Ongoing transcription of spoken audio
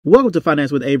Welcome to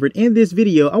Finance with Avery. In this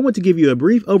video, I want to give you a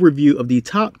brief overview of the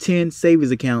top 10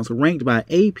 savings accounts ranked by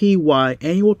APY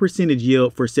annual percentage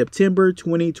yield for September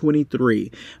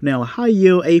 2023. Now, a high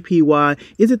yield APY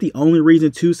isn't the only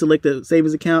reason to select a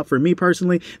savings account. For me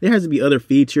personally, there has to be other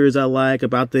features I like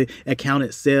about the account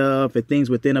itself and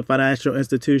things within a financial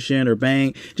institution or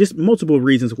bank. Just multiple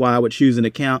reasons why I would choose an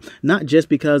account, not just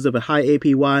because of a high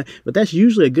APY, but that's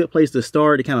usually a good place to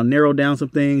start to kind of narrow down some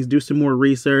things, do some more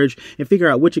research, and figure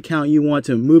out which account you want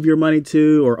to move your money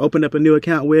to or open up a new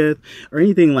account with or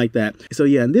anything like that. So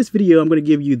yeah, in this video, I'm going to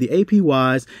give you the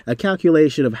APYs, a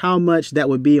calculation of how much that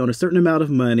would be on a certain amount of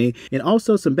money, and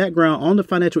also some background on the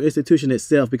financial institution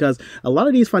itself, because a lot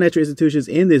of these financial institutions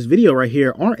in this video right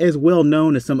here aren't as well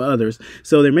known as some others.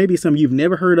 So there may be some you've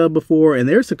never heard of before, and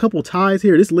there's a couple ties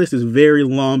here. This list is very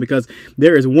long because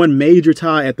there is one major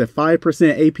tie at the 5%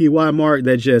 APY mark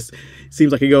that just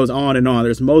seems like it goes on and on.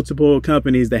 There's multiple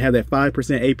companies that have that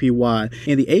 5% APY,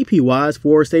 and the APYs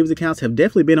for savings accounts have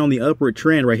definitely been on the upward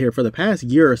trend right here for the past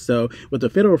year or so. With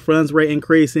the federal funds rate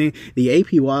increasing, the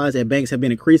APYs at banks have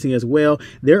been increasing as well.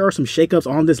 There are some shakeups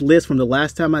on this list from the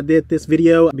last time I did this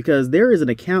video, because there is an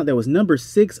account that was number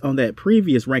 6 on that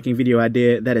previous ranking video I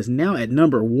did that is now at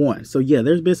number 1. So yeah,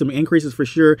 there's been some increases for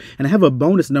sure, and I have a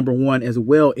bonus number 1 as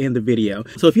well in the video.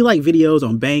 So if you like videos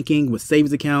on banking with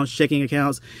savings accounts, checking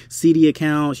accounts, CD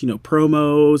accounts,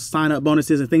 promos, sign up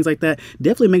bonuses and things like that,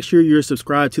 definitely make sure you're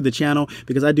subscribed to the channel,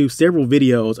 because I do several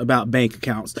videos about bank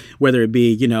accounts, whether it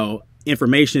be,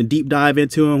 information, deep dive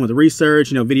into them with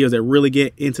research, videos that really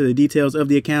get into the details of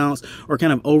the accounts, or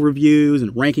kind of overviews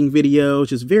and ranking videos,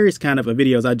 just various kind of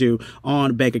videos I do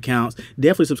on bank accounts.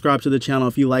 Definitely subscribe to the channel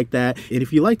if you like that. And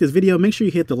if you like this video, make sure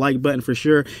you hit the like button for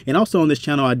sure. And also on this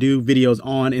channel, I do videos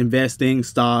on investing,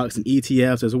 stocks, and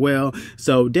ETFs as well.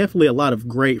 So definitely a lot of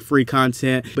great free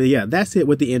content. But yeah, that's it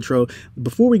with the intro.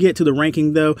 Before we get to the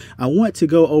ranking though, I want to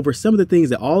go over some of the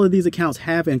things that all of these accounts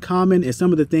have in common, and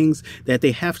some of the things that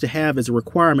they have to have as a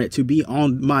requirement to be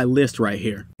on my list right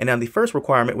here. And now the first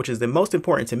requirement, which is the most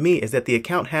important to me, is that the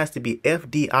account has to be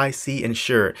FDIC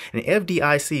insured. And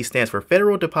FDIC stands for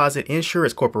Federal Deposit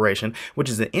Insurance Corporation, which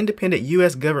is an independent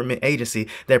U.S. government agency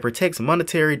that protects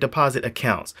monetary deposit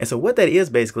accounts. And so what that is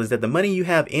basically is that the money you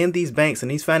have in these banks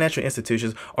and these financial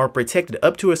institutions are protected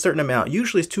up to a certain amount.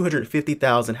 Usually it's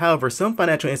 $250,000. However, some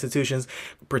financial institutions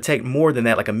protect more than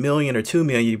that, like $1 million or $2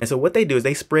 million. And so what they do is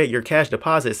they spread your cash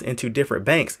deposits into different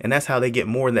banks, and that's how they get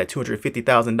more than that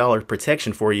 $250,000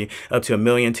 protection for you, up to $1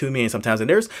 million, $2 million sometimes. And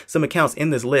there's some accounts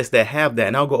in this list that have that,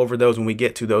 and I'll go over those when we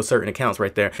get to those certain accounts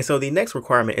right there. And so the next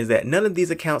requirement is that none of these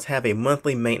accounts have a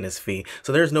monthly maintenance fee.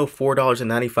 So there's no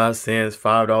 $4.95,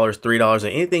 $5, $3, or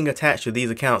anything attached to these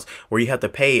accounts where you have to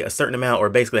pay a certain amount or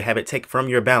basically have it take from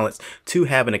your balance to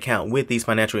have an account with these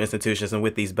financial institutions and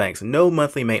with these banks. No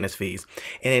monthly maintenance fees.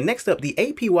 And then next up, the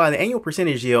APY, the annual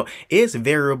percentage yield, is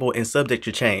variable and subject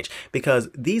to change, because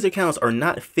these accounts are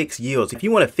not fixed yields. If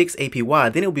you want a fixed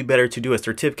APY, then it would be better to do a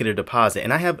certificate of deposit.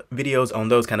 And I have videos on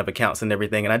those kind of accounts and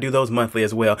everything, and I do those monthly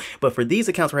as well. But for these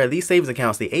accounts, where I have these savings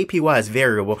accounts, the APY is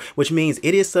variable, which means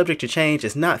it is subject to change.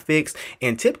 It's not fixed.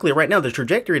 And typically right now, the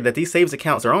trajectory that these savings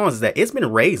accounts are on is that it's been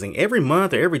raising every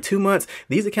month or every 2 months.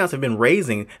 These accounts have been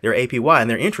raising their APY and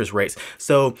their interest rates.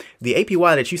 So the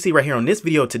APY that you see right here on this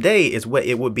video today is what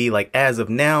it would be like as of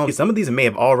now. Some of these may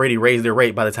have already raised their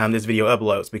rate by the time this video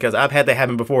uploads, because I've had that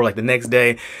happen before, like the next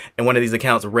day, and one of these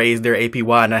accounts raised their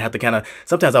APY, and I have to kind of,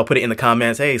 sometimes I'll put it in the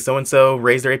comments, hey, so-and-so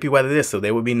raised their APY to this, so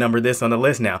they would be numbered this on the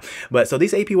list now. But so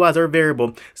these APYs are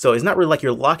variable, so it's not really like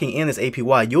you're locking in this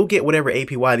APY. You'll get whatever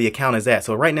APY the account is at.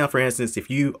 So right now, for instance, if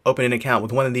you open an account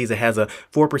with one of these that has a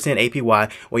 4%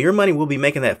 APY, well, your money will be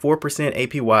making that 4%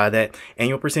 APY, that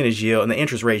annual percentage yield, and the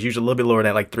interest rate is usually a little bit lower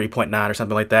than like 3.9 or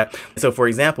something like that. So for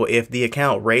example, if the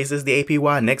account raises the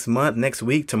APY next month, next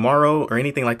week, tomorrow, or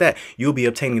anything like that, you'll be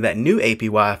obtaining that new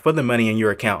APY for the money in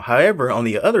your account. However, on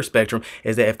the other spectrum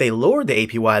is that if they lower the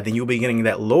APY, then you'll be getting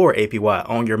that lower APY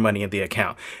on your money in the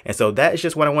account. And so that is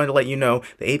just what I wanted to let you know.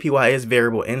 The APY is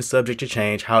variable and subject to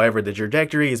change. However, the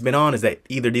trajectory has been on is that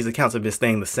either these accounts have been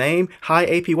staying the same high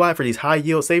APY for these high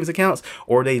yield savings accounts,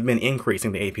 or they've been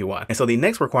increasing the APY. And so the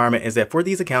next requirement is that for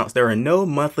these accounts, there are no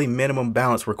monthly minimum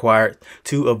balance required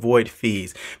to avoid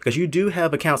fees, because you do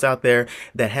have accounts out there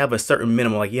that have a certain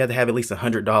minimum, like you have to have at least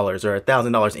 $100 or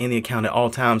 $1,000 $10 in the account at all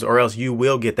times, or else you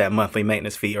will get that monthly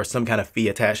maintenance fee or some kind of fee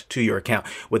attached to your account.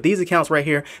 With these accounts right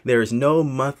here, there is no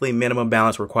monthly minimum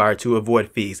balance required to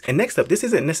avoid fees. And next up, this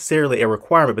isn't necessarily a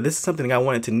requirement, but this is something I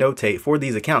wanted to notate for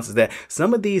these accounts, is that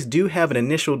some of these do have an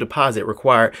initial deposit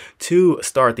required to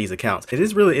start these accounts. And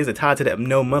this really isn't tied to that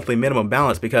no monthly minimum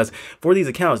balance, because for these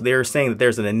accounts, they're saying that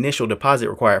there's an initial deposit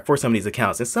required for some of these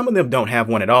accounts. And some of them don't have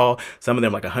one at all. Some of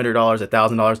them like $100,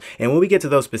 $1,000. And when we get to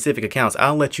those specific accounts,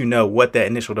 I'll let you know what that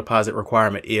initial deposit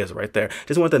requirement is right there.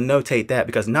 Just want to notate that,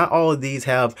 because not all of these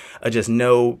have just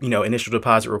no, initial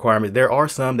deposit requirement. There are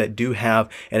some that do have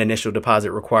an initial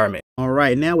deposit requirement. All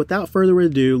right, now without further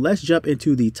ado, let's jump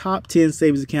into the top 10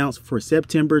 savings accounts for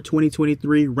September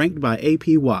 2023 ranked by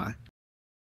APY.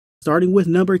 Starting with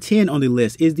number 10 on the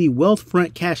list is the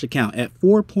Wealthfront Cash Account at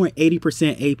 4.80%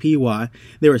 APY.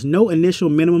 There is no initial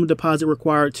minimum deposit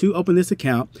required to open this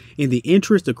account, and the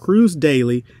interest accrues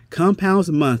daily,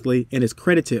 compounds monthly, and is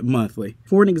credited monthly.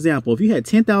 For an example, if you had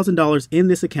 $10,000 in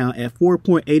this account at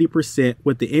 4.80%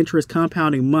 with the interest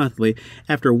compounding monthly,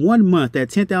 after 1 month, that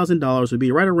 $10,000 would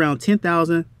be right around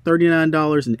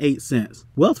 $10,039.08.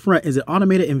 Wealthfront is an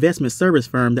automated investment service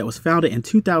firm that was founded in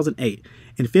 2008.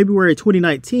 In February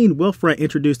 2019, Wealthfront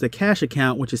introduced a cash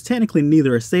account, which is technically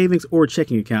neither a savings or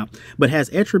checking account, but has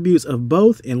attributes of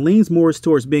both and leans more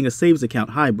towards being a savings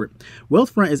account hybrid.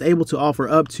 Wealthfront is able to offer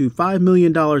up to $5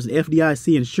 million in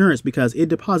FDIC insurance because it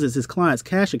deposits its clients'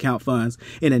 cash account funds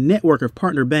in a network of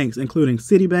partner banks, including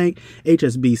Citibank,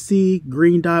 HSBC,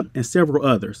 Green Dot, and several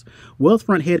others.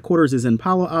 Wealthfront headquarters is in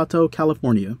Palo Alto,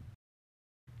 California.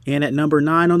 And at number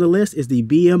 9 on the list is the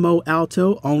BMO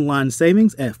Alto Online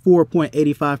Savings at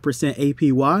 4.85%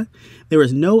 APY. There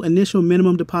is no initial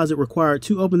minimum deposit required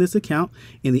to open this account,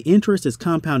 and the interest is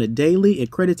compounded daily and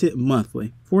credited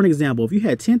monthly. For an example, if you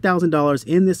had $10,000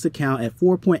 in this account at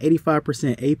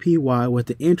 4.85% APY with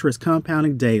the interest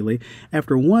compounding daily,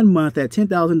 after 1 month, that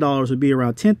 $10,000 would be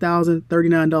around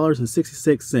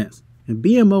 $10,039.66. And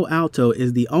BMO Alto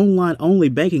is the online-only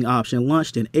banking option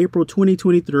launched in April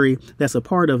 2023 that's a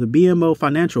part of the BMO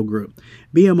Financial Group.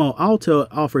 BMO Alto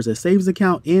offers a savings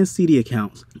account and CD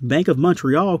accounts. Bank of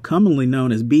Montreal, commonly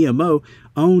known as BMO,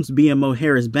 owns BMO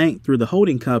Harris Bank through the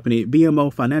holding company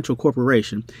BMO Financial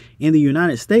Corporation. In the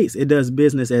United States, it does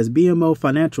business as BMO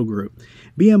Financial Group.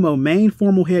 BMO main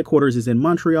formal headquarters is in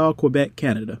Montreal, Quebec,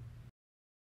 Canada.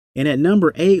 And at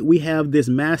number 8, we have this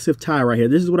massive tie right here.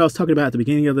 This is what I was talking about at the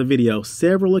beginning of the video.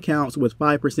 Several accounts with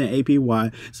 5%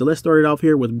 APY. So let's start it off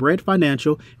here with Bread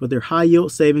Financial with their high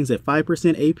yield savings at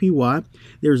 5% APY.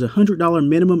 There's a $100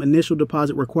 minimum initial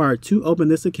deposit required to open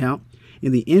this account,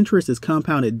 and the interest is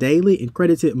compounded daily and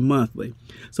credited monthly.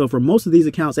 So for most of these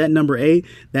accounts at number 8,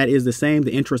 that is the same.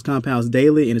 The interest compounds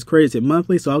daily and is credited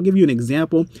monthly. So I'll give you an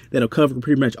example that'll cover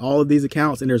pretty much all of these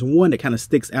accounts, and there's one that kind of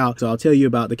sticks out. So I'll tell you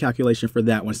about the calculation for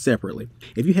that one separately.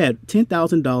 If you had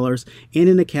 $10,000 in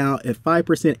an account at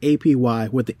 5%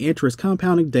 APY with the interest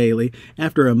compounding daily,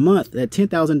 after a month, that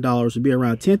 $10,000 would be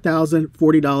around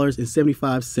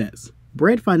 $10,040.75.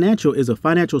 Bread Financial is a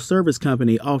financial service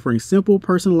company offering simple,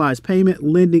 personalized payment,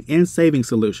 lending, and saving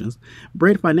solutions.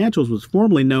 Bread Financial was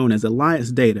formerly known as Alliance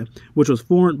Data, which was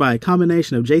formed by a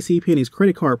combination of JCPenney's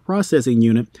credit card processing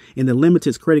unit and the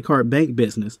Limited's credit card bank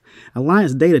business.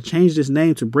 Alliance Data changed its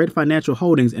name to Bread Financial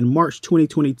Holdings in March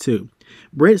 2022.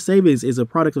 Bread Savings is a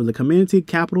product of the Community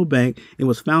Capital Bank and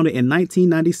was founded in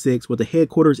 1996 with the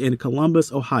headquarters in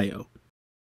Columbus, Ohio.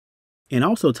 And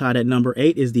also tied at number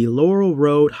 8 is the Laurel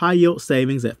Road High Yield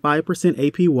Savings at 5%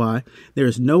 APY. There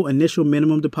is no initial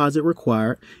minimum deposit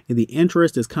required, and the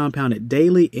interest is compounded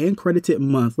daily and credited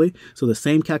monthly, so the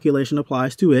same calculation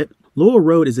applies to it. Laurel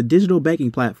Road is a digital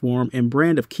banking platform and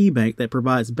brand of KeyBank that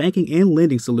provides banking and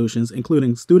lending solutions,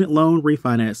 including student loan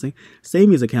refinancing,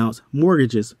 savings accounts,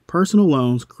 mortgages, personal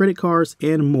loans, credit cards,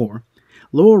 and more.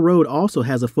 Laurel Road also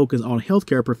has a focus on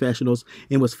healthcare professionals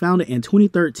and was founded in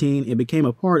 2013 and became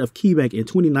a part of KeyBank in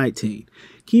 2019.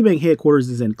 KeyBank headquarters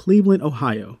is in Cleveland,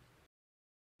 Ohio.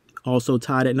 Also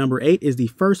tied at number 8 is the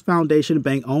First Foundation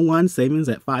Bank Online Savings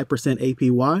at 5%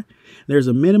 APY. There's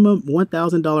a minimum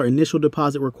 $1,000 initial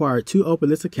deposit required to open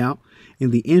this account,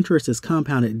 and the interest is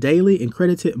compounded daily and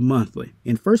credited monthly.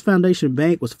 And First Foundation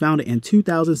Bank was founded in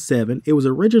 2007. It was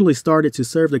originally started to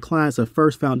serve the clients of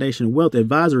First Foundation Wealth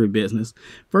Advisory business.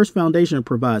 First Foundation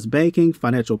provides banking,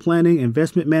 financial planning,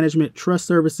 investment management, trust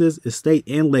services, estate,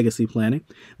 and legacy planning.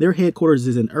 Their headquarters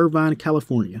is in Irvine,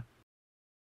 California.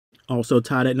 Also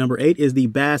tied at number 8 is the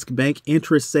Basque Bank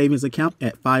Interest Savings Account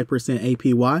at 5%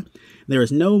 APY. There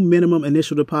is no minimum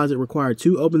initial deposit required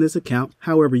to open this account.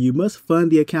 However, you must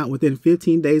fund the account within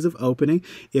 15 days of opening.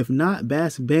 If not,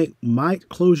 Basque Bank might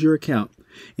close your account.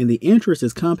 and the interest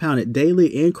is compounded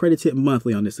daily and credited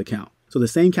monthly on this account. So the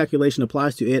same calculation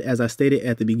applies to it as I stated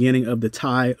at the beginning of the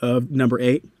tie of number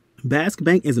 8. Basque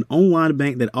Bank is an online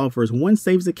bank that offers one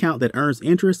savings account that earns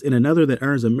interest and another that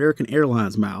earns American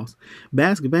Airlines miles.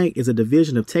 Basque Bank is a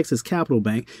division of Texas Capital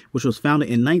Bank, which was founded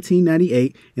in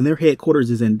 1998, and their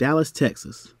headquarters is in Dallas,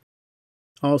 Texas.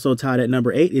 Also tied at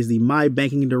number 8 is the My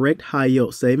Banking Direct High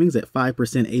Yield Savings at 5%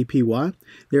 APY.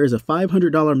 There is a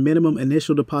 $500 minimum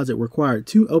initial deposit required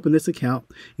to open this account,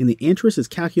 and the interest is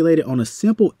calculated on a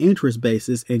simple interest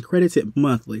basis and credited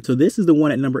monthly. So this is the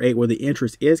one at number 8 where the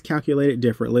interest is calculated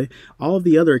differently. All of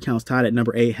the other accounts tied at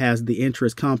number 8 has the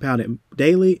interest compounded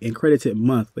daily and credited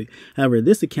monthly. However,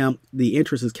 this account, the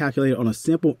interest is calculated on a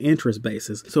simple interest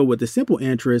basis. So with the simple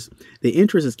interest, the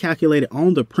interest is calculated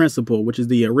on the principal, which is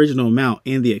the original amount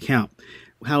in the account.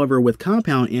 However, with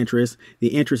compound interest, the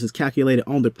interest is calculated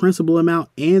on the principal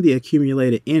amount and the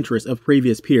accumulated interest of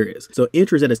previous periods. So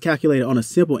interest that is calculated on a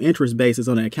simple interest basis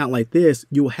on an account like this,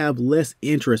 you will have less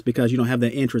interest because you don't have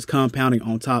that interest compounding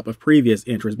on top of previous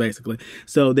interest, basically.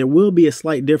 So there will be a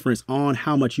slight difference on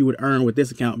how much you would earn with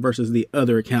this account versus the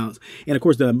other accounts. And of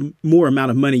course, the more amount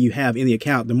of money you have in the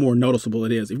account, the more noticeable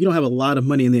it is. If you don't have a lot of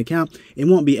money in the account, it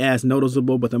won't be as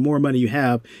noticeable, but the more money you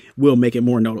have will make it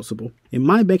more noticeable. And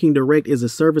My Banking Direct is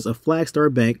a service of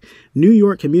Flagstar Bank. New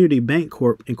York Community Bank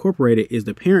Corp. Incorporated is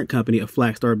the parent company of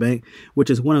Flagstar Bank, which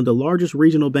is one of the largest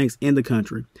regional banks in the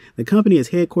country. The company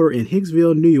is headquartered in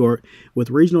Hicksville, New York, with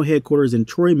regional headquarters in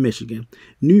Troy, Michigan.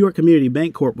 New York Community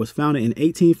Bank Corp. Was founded in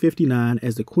 1859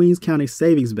 as the Queens County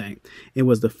Savings Bank. It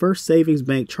was the first savings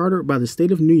bank chartered by the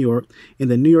state of New York in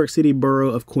the New York City borough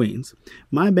of Queens.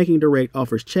 My Banking Direct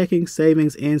offers checking,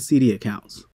 savings, and CD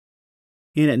accounts.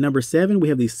 And at number 7, we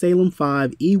have the Salem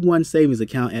 5 E1 savings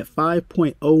account at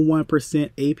 5.01%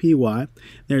 APY.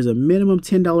 There's a minimum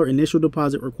 $10 initial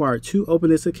deposit required to open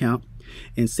this account.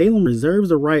 And Salem reserves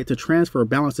the right to transfer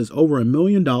balances over $1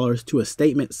 million to a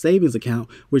statement savings account,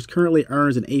 which currently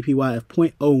earns an APY of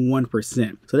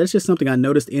 0.01%. So that's just something I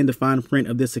noticed in the fine print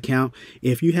of this account.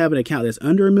 If you have an account that's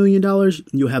under $1 million,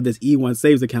 you'll have this E1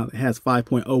 savings account that has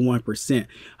 5.01%.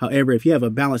 However, if you have a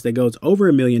balance that goes over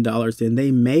 $1 million, then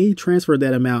they may transfer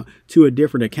that amount to a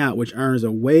different account, which earns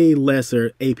a way lesser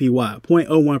APY.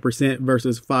 0.01%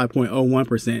 versus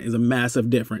 5.01% is a massive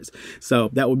difference. So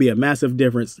that would be a massive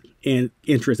difference in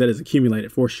interest that is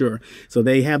accumulated for sure. So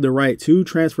they have the right to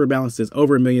transfer balances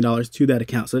over $1 million to that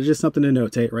account. So it's just something to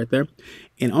notate right there.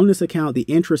 And on this account, the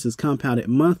interest is compounded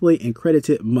monthly and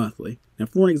credited monthly. Now,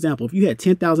 for an example, if you had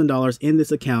 $10,000 in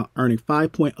this account earning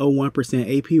 5.01%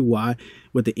 APY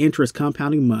with the interest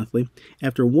compounding monthly,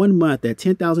 after 1 month, that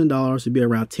 $10,000 would be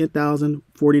around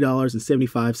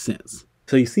 $10,040.75.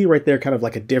 So you see right there kind of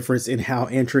like a difference in how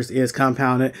interest is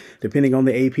compounded depending on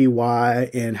the APY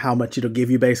and how much it'll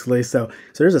give you basically. So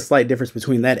there's a slight difference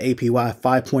between that APY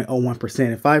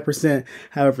 5.01% and 5%.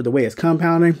 However, the way it's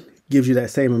compounding gives you that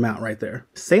same amount right there.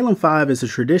 Salem 5 is a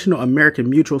traditional American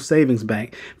mutual savings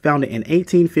bank founded in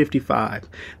 1855.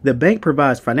 The bank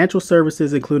provides financial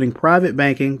services including private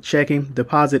banking, checking,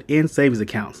 deposit, and savings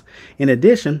accounts. In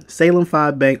addition, Salem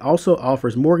 5 Bank also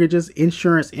offers mortgages,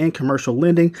 insurance, and commercial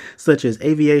lending such as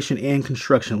aviation and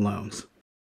construction loans.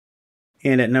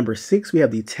 And at number 6, we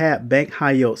have the TAP Bank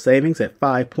High Yield Savings at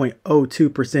 5.02%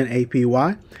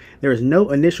 APY. There is no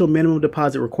initial minimum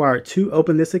deposit required to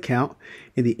open this account,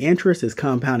 and the interest is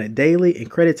compounded daily and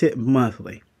credited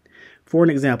monthly. For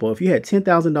an example, if you had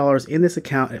 $10,000 in this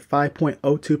account at 5.02%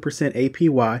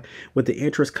 APY with the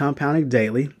interest compounding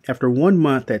daily, after 1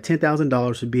 month, that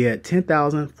 $10,000 would be at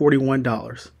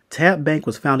 $10,041. TAP Bank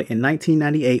was founded in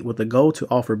 1998 with the goal to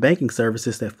offer banking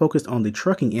services that focused on the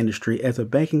trucking industry as a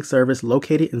banking service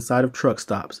located inside of truck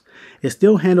stops. It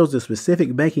still handles the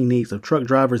specific banking needs of truck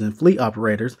drivers and fleet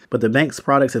operators, but the bank's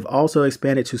products have also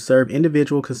expanded to serve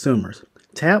individual consumers.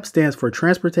 TAP stands for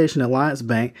Transportation Alliance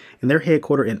Bank, and they're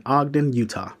headquartered in Ogden,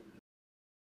 Utah.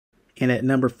 And at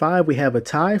number 5, we have a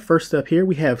tie. First up here,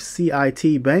 we have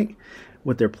CIT Bank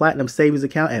with their Platinum Savings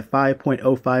account at 5.05%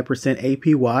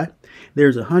 APY.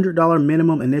 There's a $100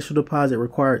 minimum initial deposit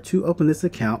required to open this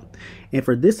account. And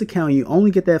for this account, you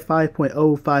only get that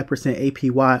 5.05%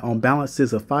 APY on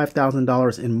balances of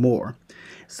 $5,000 and more.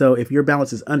 So if your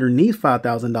balance is underneath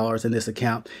 $5,000 in this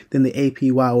account, then the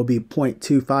APY will be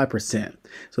 0.25%.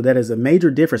 So that is a major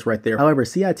difference right there. However,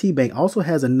 CIT Bank also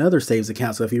has another savings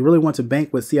account. So if you really want to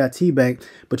bank with CIT Bank,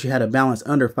 but you had a balance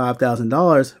under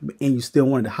 $5,000 and you still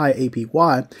wanted a high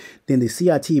APY, then the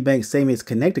CIT Bank Savings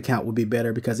Connect account would be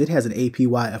better because it has an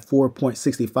APY of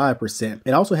 4.65%.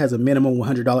 It also has a minimum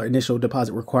 $100 initial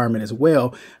deposit requirement as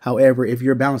well. However, if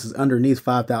your balance is underneath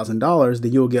 $5,000,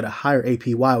 then you'll get a higher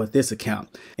APY with this account.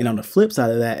 And on the flip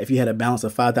side of that, if you had a balance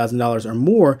of $5,000 or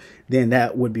more, then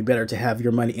that would be better to have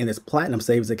your money in this Platinum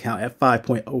Savings account at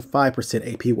 5.05%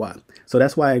 APY. So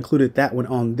that's why I included that one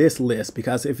on this list,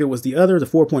 because if it was the other, the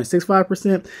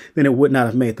 4.65%, then it would not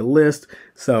have made the list.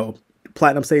 So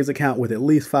Platinum Savings account with at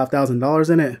least $5,000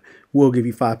 in it will give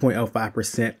you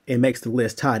 5.05%. It makes the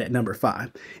list tied at number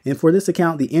 5. And for this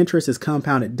account, the interest is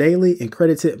compounded daily and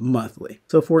credited monthly.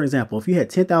 So for example, if you had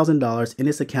 $10,000 in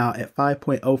this account at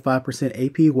 5.05%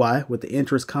 APY with the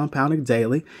interest compounding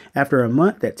daily, after a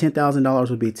month, that $10,000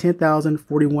 would be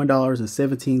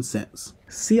 $10,041.17.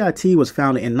 CIT was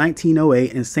founded in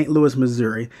 1908 in St. Louis,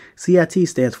 Missouri. CIT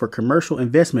stands for Commercial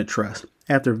Investment Trust.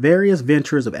 After various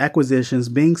ventures of acquisitions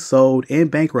being sold and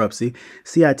bankruptcy,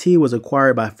 CIT was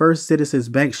acquired by First Citizens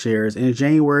Bank shares in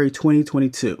January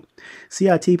 2022.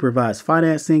 CIT provides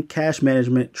financing, cash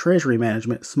management, treasury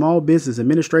management, small business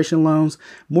administration loans,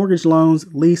 mortgage loans,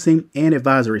 leasing, and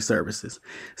advisory services.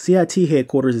 CIT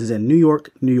headquarters is in New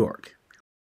York, New York.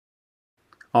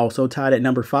 Also tied at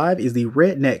number 5 is the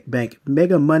Redneck Bank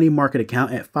Mega Money Market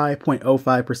Account at 5.05%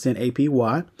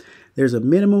 APY. There's a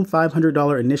minimum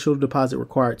 $500 initial deposit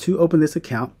required to open this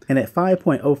account, and at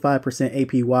 5.05%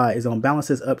 APY is on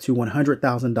balances up to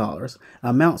 $100,000.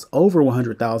 Amounts over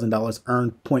 $100,000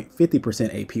 earn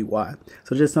 0.50% APY.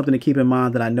 So just something to keep in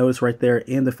mind that I noticed right there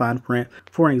in the fine print.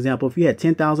 For example, if you had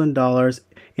 $10,000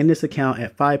 in this account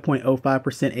at 5.05%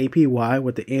 APY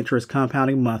with the interest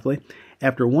compounding monthly,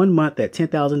 after 1 month, that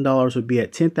 $10,000 would be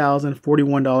at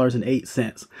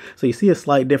 $10,041.08. So you see a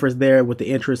slight difference there with the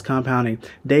interest compounding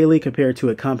daily compared to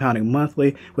it compounding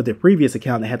monthly. With the previous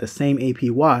account that had the same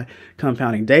APY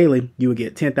compounding daily, you would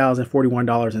get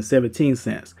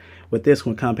 $10,041.17. With this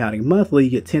one compounding monthly,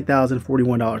 you get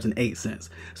 $10,041.08.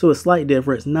 So a slight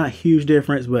difference, not huge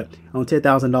difference, but on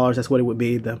 $10,000, that's what it would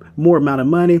be. The more amount of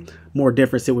money, more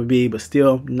difference it would be, but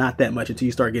still not that much until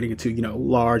you start getting into,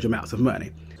 large amounts of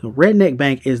money. So Redneck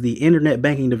Bank is the internet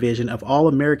banking division of All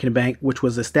American Bank, which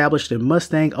was established in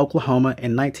Mustang, Oklahoma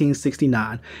in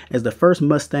 1969 as the first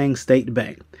Mustang state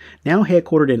bank. Now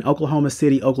headquartered in Oklahoma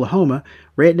City, Oklahoma,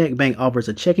 Redneck Bank offers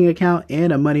a checking account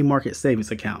and a money market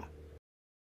savings account.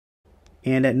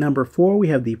 And at number 4, we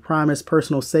have the Primus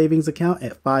Personal Savings Account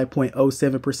at 5.07%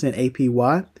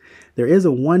 APY. There is a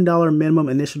 $1 minimum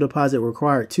initial deposit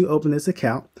required to open this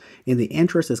account, and the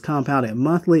interest is compounded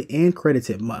monthly and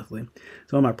credited monthly.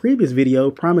 So in my previous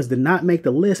video, Primus did not make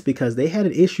the list because they had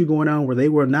an issue going on where they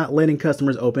were not letting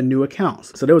customers open new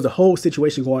accounts. So there was a whole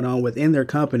situation going on within their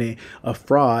company of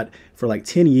fraud for like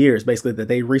 10 years, basically, that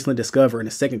they recently discovered in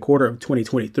the second quarter of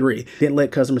 2023. Didn't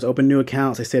let customers open new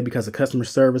accounts. They said because the customer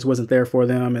service wasn't there for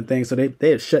them and things. So they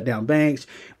had shut down banks,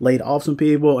 laid off some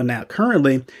people, and now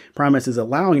currently Primus is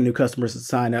allowing new customers to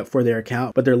sign up for their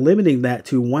account, but they're limiting that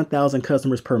to 1,000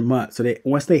 customers per month. So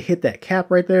once they hit that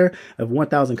cap right there of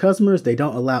 1,000 customers, they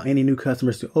don't allow any new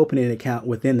customers to open an account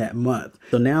within that month.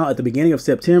 So now at the beginning of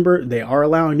September, they are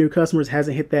allowing new customers.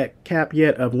 Hasn't hit that cap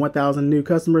yet of 1,000 new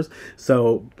customers.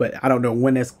 So, but I don't know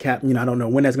when that's cap, I don't know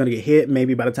when that's going to get hit.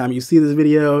 Maybe by the time you see this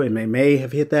video, it may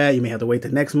have hit that. You may have to wait the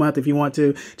next month if you want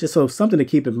to, just so something to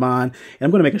keep in mind. And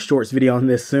I'm going to make a shorts video on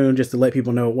this soon just to let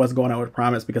people know what's going on with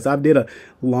Primus, because I did a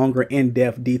longer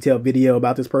in-depth detailed video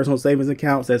about this personal savings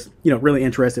account that's really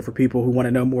interested for people who want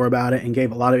to know more about it, and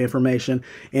gave a lot of information.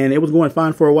 And it was going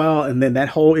fine for a while, and then that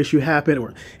whole issue happened,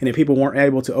 and then people weren't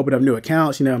able to open up new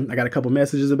accounts. I got a couple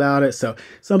messages about it, so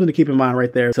something to keep in mind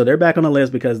right there. So they're back on the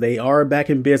list because they are back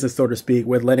in business, so to speak,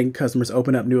 with letting customers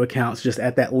open up new accounts, just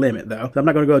at that limit though. So I'm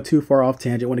not going to go too far off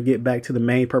tangent. I want to get back to the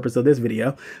main purpose of this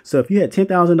video. So if you had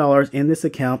 $10,000 in this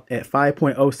account at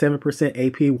 5.07%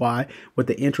 APY with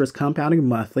the interest compounding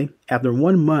monthly, after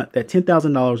 1 month, that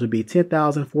 $10,000 would be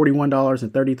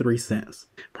 $10,041.33.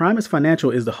 Primus Financial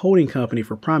is the holding company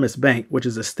for Primus Bank, which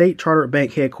is a state chartered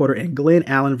bank headquartered in Glen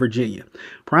Allen, Virginia.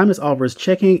 Primus offers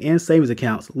checking and savings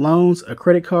accounts, loans, a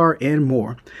credit card, and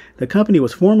more. The company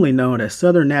was formerly known as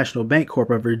Southern National Bank Corp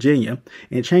of Virginia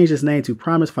and changed its name to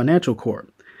Primus Financial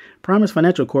Corp. Primus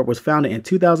Financial Corp was founded in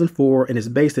 2004 and is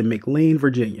based in McLean,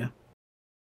 Virginia.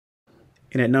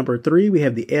 And at number 3, we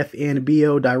have the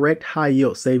FNBO Direct High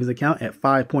Yield Savings Account at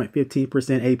 5.15%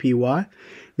 APY.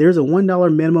 There's a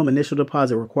 $1 minimum initial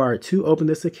deposit required to open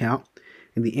this account,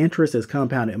 and the interest is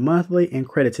compounded monthly and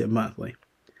credited monthly.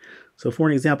 So for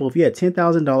an example, if you had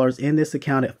 $10,000 in this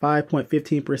account at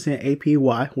 5.15%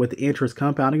 APY with the interest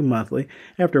compounding monthly,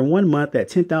 after 1 month, that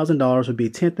 $10,000 would be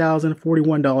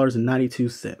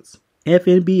 $10,041.92.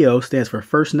 FNBO stands for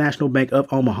First National Bank of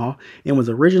Omaha and was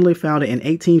originally founded in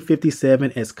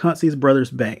 1857 as Kuntz's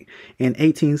Brothers Bank. In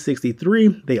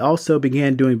 1863, they also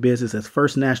began doing business as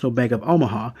First National Bank of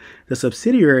Omaha. The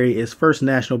subsidiary is First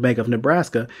National Bank of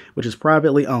Nebraska, which is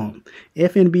privately owned.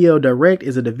 FNBO Direct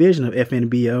is a division of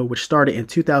FNBO, which started in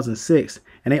 2006,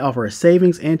 and they offer a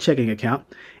savings and checking account.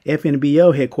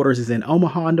 FNBO headquarters is in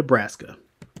Omaha, Nebraska.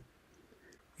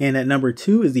 And at number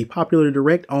 2 is the Popular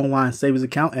Direct Online Savings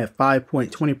Account at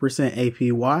 5.20%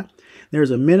 APY. There's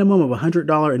a minimum of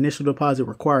 $100 initial deposit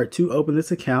required to open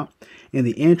this account, and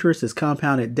the interest is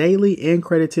compounded daily and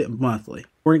credited monthly.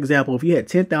 For example, if you had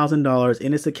 $10,000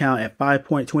 in this account at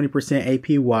 5.20%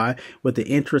 APY with the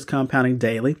interest compounding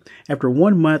daily, after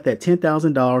 1 month that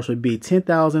 $10,000 would be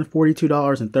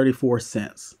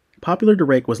 $10,042.34. Popular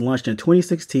Direct was launched in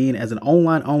 2016 as an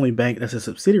online-only bank that's a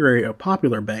subsidiary of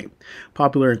Popular Bank.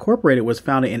 Popular Incorporated was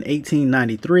founded in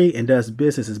 1893 and does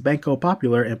business as Banco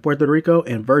Popular in Puerto Rico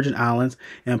and Virgin Islands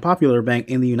and Popular Bank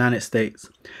in the United States.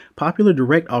 Popular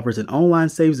Direct offers an online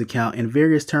savings account and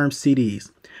various term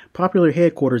CDs. Popular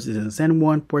headquarters is in San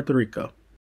Juan, Puerto Rico.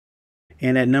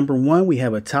 And at number 1, we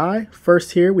have a tie.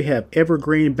 First here, we have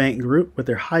Evergreen Bank Group with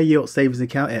their high yield savings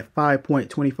account at 5.25%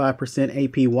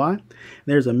 APY.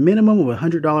 There's a minimum of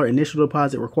 $100 initial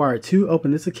deposit required to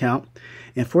open this account.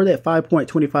 And for that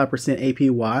 5.25%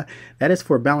 APY, that is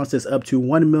for balances up to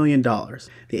 $1 million.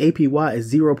 The APY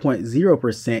is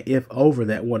 0.0% if over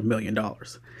that $1 million.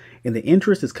 And the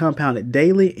interest is compounded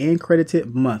daily and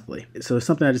credited monthly. So it's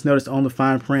something I just noticed on the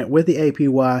fine print with the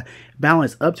APY.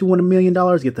 Balance up to $1 million,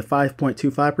 get the 5.25%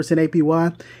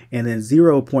 APY, and then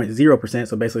 0.0%,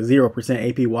 so basically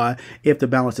 0% APY if the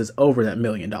balance is over that $1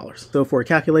 million. So for a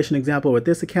calculation example with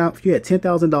this account, if you had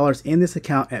 $10,000 in this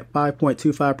account at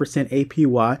 5.25%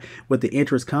 APY with the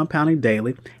interest compounding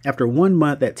daily, after 1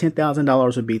 month that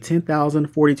 $10,000 would be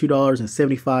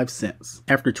 $10,042.75.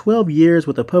 After 12 years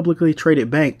with a publicly traded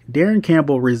bank, Darren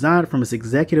Campbell resigned from his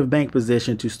executive bank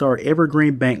position to start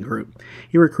Evergreen Bank Group.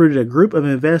 He recruited a group of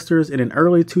investors and in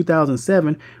early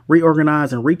 2007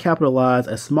 reorganized and recapitalized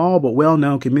a small but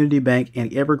well-known community bank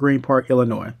in Evergreen Park,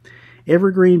 Illinois.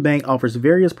 Evergreen Bank offers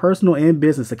various personal and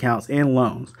business accounts and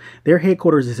loans. Their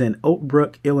headquarters is in Oak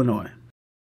Brook, Illinois.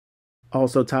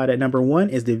 Also tied at number 1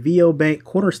 is the VO Bank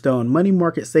Cornerstone Money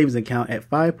Market Savings Account at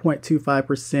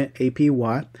 5.25%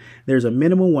 APY. There's a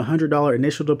minimum $100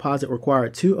 initial deposit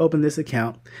required to open this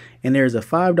account, and there's a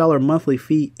 $5 monthly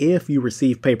fee if you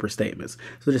receive paper statements.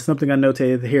 So just something I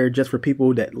notated here just for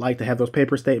people that like to have those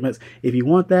paper statements. If you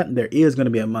want that, there is going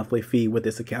to be a monthly fee with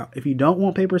this account. If you don't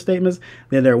want paper statements,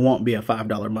 then there won't be a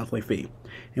 $5 monthly fee.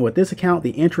 And with this account,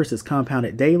 the interest is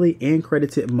compounded daily and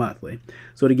credited monthly.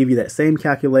 So to give you that same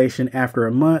calculation, after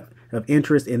a month of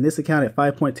interest in this account at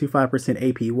 5.25%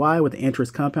 APY with the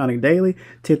interest compounding daily,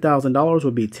 $10,000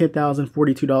 would be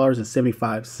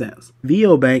 $10,042.75.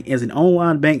 VO Bank is an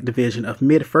online bank division of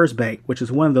MidFirst Bank, which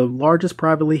is one of the largest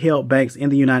privately held banks in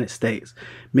the United States.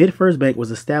 MidFirst Bank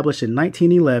was established in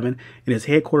 1911 and is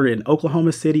headquartered in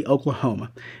Oklahoma City,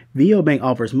 Oklahoma. VO Bank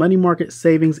offers money market,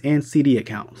 savings, and CD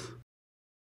accounts.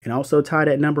 And also tied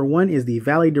at number 1 is the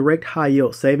Valley Direct High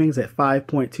Yield Savings at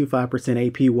 5.25%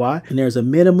 APY. And there's a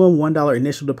minimum $1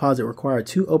 initial deposit required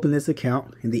to open this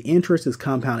account. And the interest is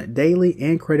compounded daily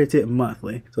and credited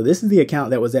monthly. So this is the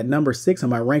account that was at number 6 on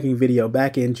my ranking video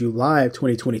back in July of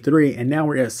 2023. And now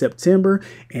we're at September.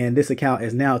 And this account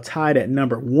is now tied at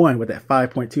number 1 with that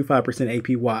 5.25%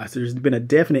 APY. So there's been a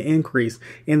definite increase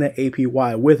in the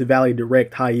APY with Valley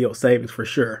Direct High Yield Savings for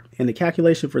sure. And the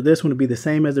calculation for this one would be the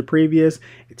same as the previous.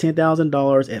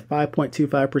 $10,000 at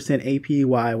 5.25%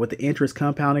 APY with the interest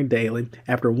compounding daily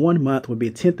after 1 month would be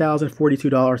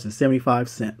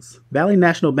 $10,042.75. Valley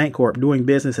National Bancorp, doing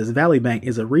business as Valley Bank,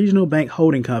 is a regional bank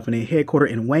holding company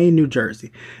headquartered in Wayne, New Jersey.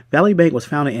 Valley Bank was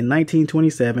founded in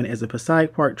 1927 as a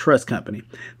Passaic Park Trust Company.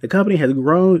 The company has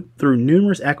grown through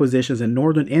numerous acquisitions in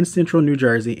northern and central New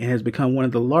Jersey and has become one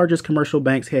of the largest commercial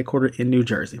banks headquartered in New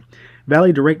Jersey.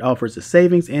 Valley Direct offers the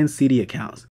savings and CD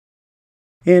accounts.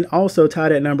 And also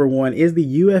tied at number 1 is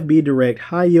the UFB Direct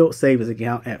High Yield Savings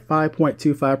Account at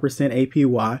 5.25%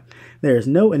 APY. There is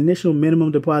no initial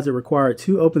minimum deposit required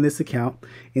to open this account,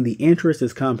 and the interest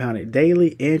is compounded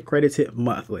daily and credited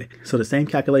monthly. So the same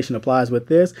calculation applies with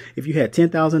this. If you had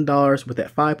 $10,000 with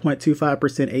that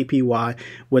 5.25% APY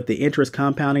with the interest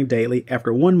compounding daily,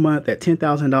 after 1 month that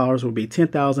 $10,000 will be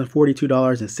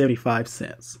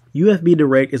 $10,042.75. UFB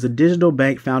Direct is a digital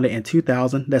bank founded in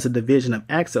 2000 that's a division of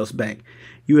Access Bank.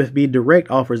 USB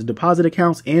Direct offers deposit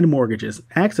accounts and mortgages.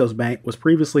 Axos Bank was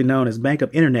previously known as Bank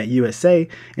of Internet USA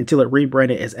until it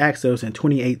rebranded as Axos in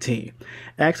 2018.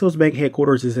 Axos Bank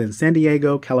headquarters is in San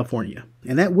Diego, California.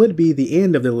 And that would be the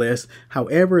end of the list.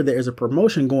 However, there is a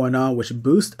promotion going on which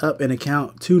boosts up an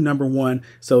account to number one.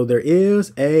 So there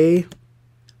is a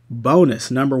bonus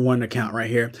number one account right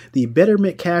here. The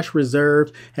Betterment Cash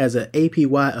Reserve has an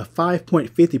APY of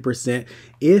 5.50%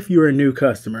 if you're a new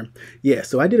customer. Yeah,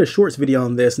 so I did a shorts video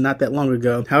on this not that long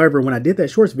ago. However, when I did that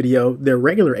shorts video, their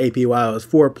regular APY was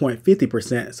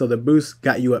 4.50%, so the boost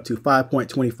got you up to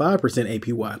 5.25%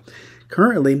 APY.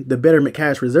 Currently, the Betterment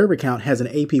Cash Reserve account has an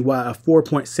APY of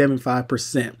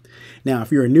 4.75%. Now,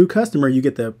 if you're a new customer, you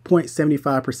get the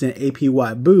 0.75%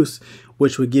 APY boost,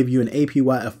 which would give you an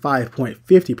APY of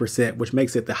 5.50%, which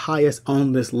makes it the highest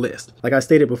on this list. Like I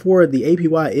stated before, the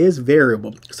APY is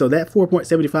variable, so that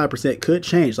 4.75% could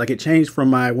change. Like it changed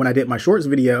from when I did my shorts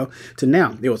video to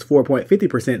now. It was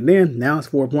 4.50% then, now it's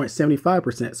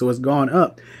 4.75%, so it's gone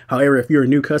up. However, if you're a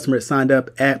new customer that signed up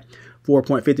at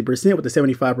 4.50% with the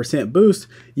 75% boost,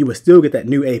 you would still get that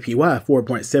new APY,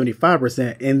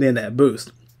 4.75%, and then that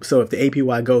boost. So if the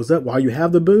APY goes up while you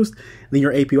have the boost, then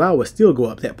your APY will still go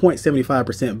up. That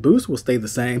 0.75% boost will stay the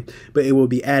same, but it will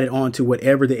be added on to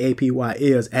whatever the APY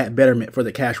is at Betterment for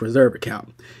the cash reserve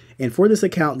account. And for this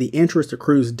account, the interest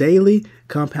accrues daily,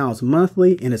 compounds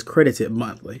monthly, and is credited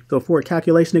monthly. So for a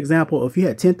calculation example, if you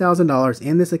had $10,000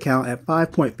 in this account at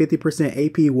 5.50%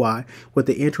 APY with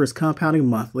the interest compounding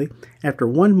monthly, after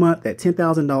 1 month, that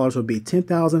 $10,000 would be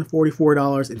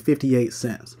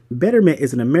 $10,044.58. Betterment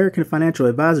is an American financial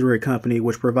advisory company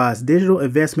which provides digital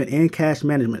investment and cash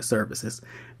management services.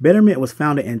 Betterment was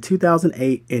founded in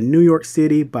 2008 in New York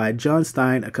City by John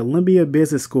Stein, a Columbia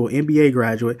Business School MBA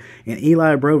graduate, and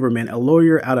Eli Broverman, a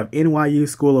lawyer out of NYU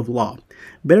School of Law.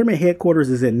 Betterment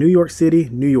headquarters is in New York City,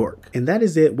 New York. And that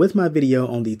is it with my video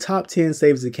on the top 10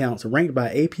 savings accounts ranked by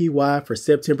APY for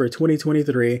September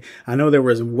 2023. I know there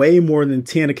was way more than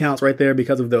 10 accounts right there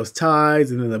because of those ties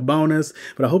and then the bonus,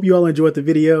 but I hope you all enjoyed the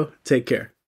video. Take care.